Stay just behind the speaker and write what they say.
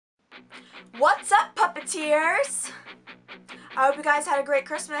What's up, Puppeteers? I hope you guys had a great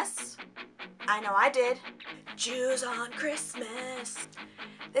Christmas. I know I did. Jews on Christmas.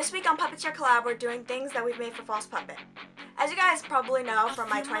 This week on Puppeteer Collab, we're doing things that we've made for False Puppet. As you guys probably know from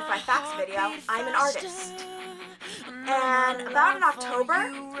my 25 Facts video, I'm an artist. And about in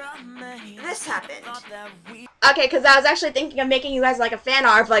October, this happened. Okay, because I was actually thinking of making you guys like a fan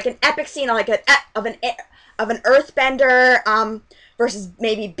art of like an epic scene, like of an Earthbender versus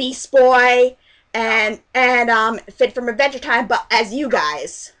maybe Beast Boy and Fit from Adventure Time, but as you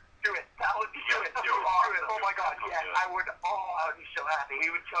guys. Do it. That would be good. Do it. Oh my God, yes. I would be so happy.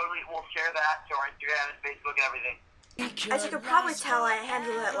 We'll share that to our Instagram and Facebook and everything. As you can probably tell, I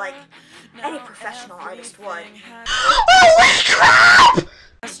handle it like any professional artist would. Holy crap!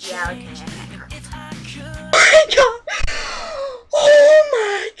 Yeah, okay. Oh my God! Oh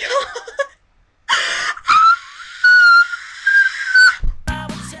my God!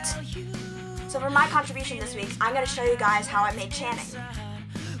 So for my contribution this week, I'm going to show you guys how I made Channing.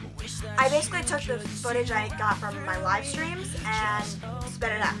 I basically took the footage I got from my live streams and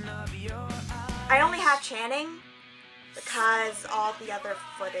sped it up. I only have Channing because all the other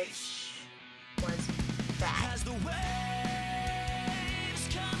footage was bad.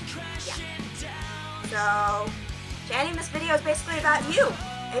 Yeah. So, Channing, this video is basically about you.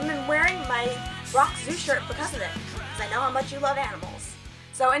 I've been wearing my Rock Zoo shirt because of it, because I know how much you love animals.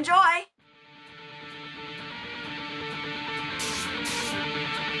 So enjoy!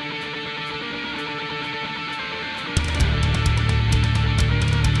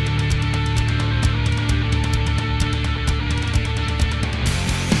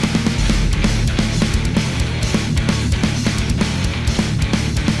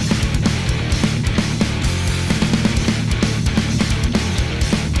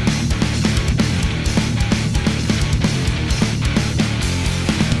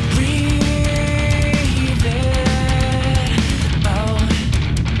 We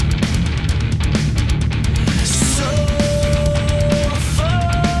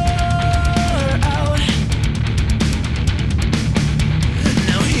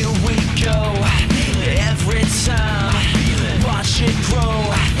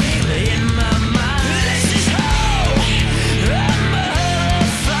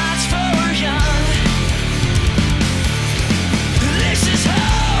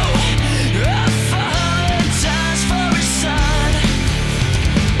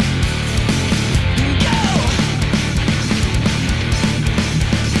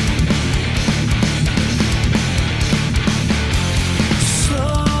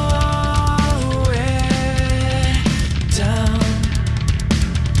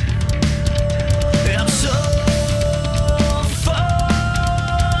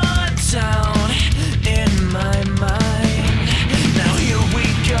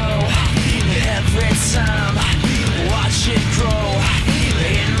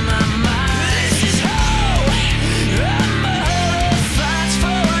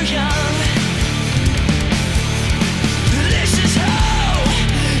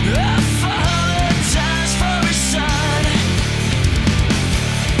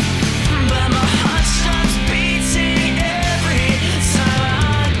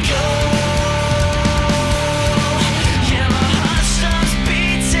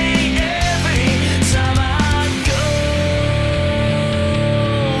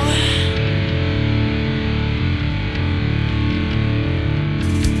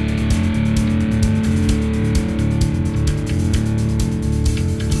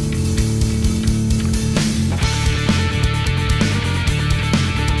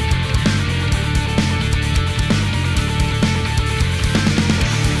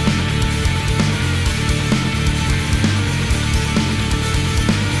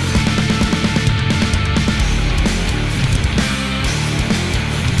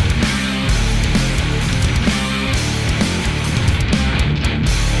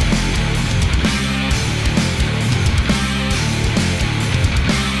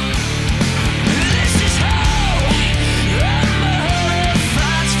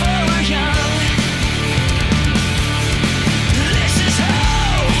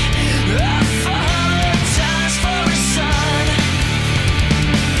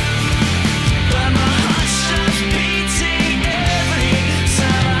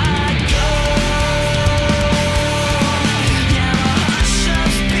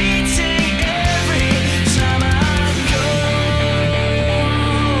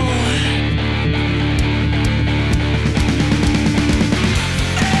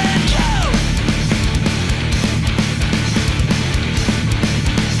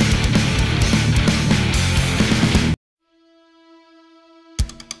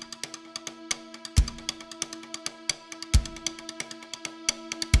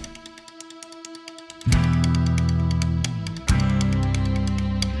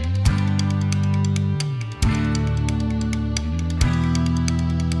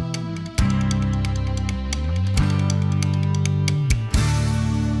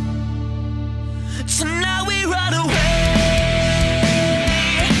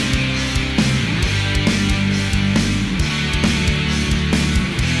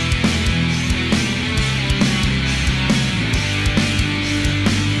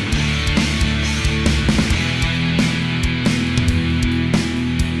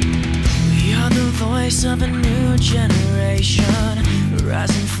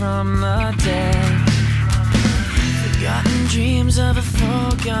from the dead. Forgotten dreams of a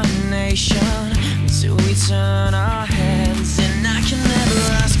forgotten nation until we turn our heads. And I can never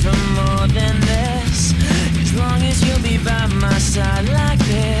ask for more than this, as long as you'll be by my side like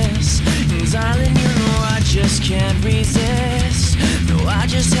this. And darling, you know I just can't resist. No, I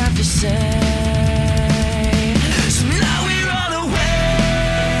just have to say. So now we're on the way,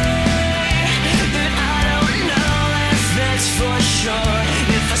 and I don't know if it's for sure.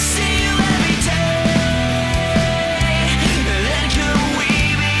 If I see you every day, then could we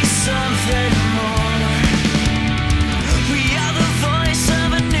be something more? We are the voice of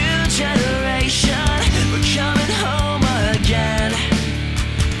a new generation. We're coming home again.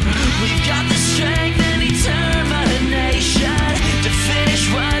 We've got the strength and determination to finish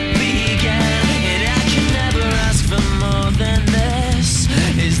what began. And I can never ask for more than this,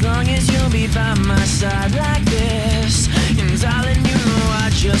 as long as you'll be by my side like this. And darling, you know I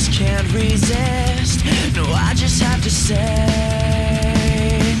just can't resist. No, I just have to say.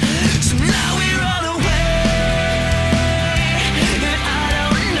 So now we're on the way, and I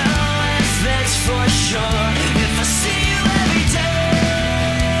don't know if it's for sure. If I see you every day,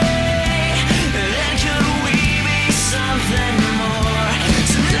 then could we be something more?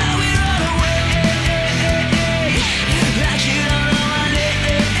 So now we're on the way, like you don't know my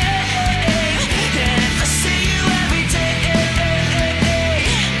name. And if I see you every day,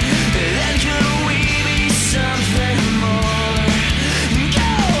 then could we be something more?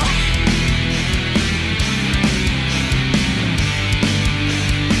 Go!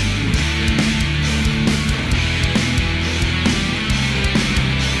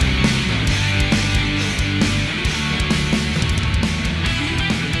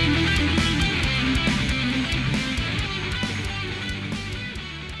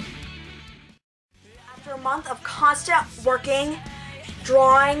 After a month of constant working,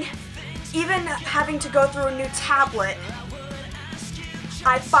 drawing, even having to go through a new tablet,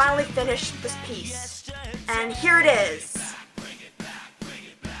 I finally finished this piece. And here it is.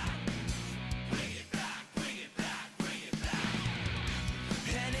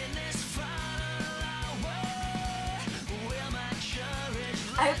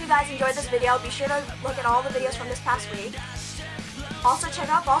 I hope you guys enjoyed this video. Be sure to look at all the videos from this past week. Also check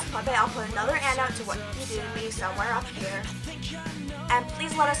out False Puppet. I'll put another handout to what you do to me somewhere up here. And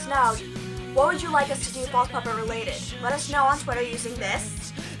please let us know, what would you like us to do False Puppet related? Let us know on Twitter using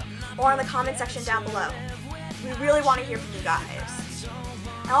this, or in the comment section down below. We really want to hear from you guys.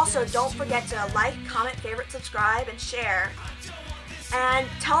 And also don't forget to like, comment, favorite, subscribe, and share. And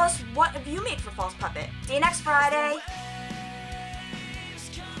tell us what have you made for False Puppet. See you next Friday.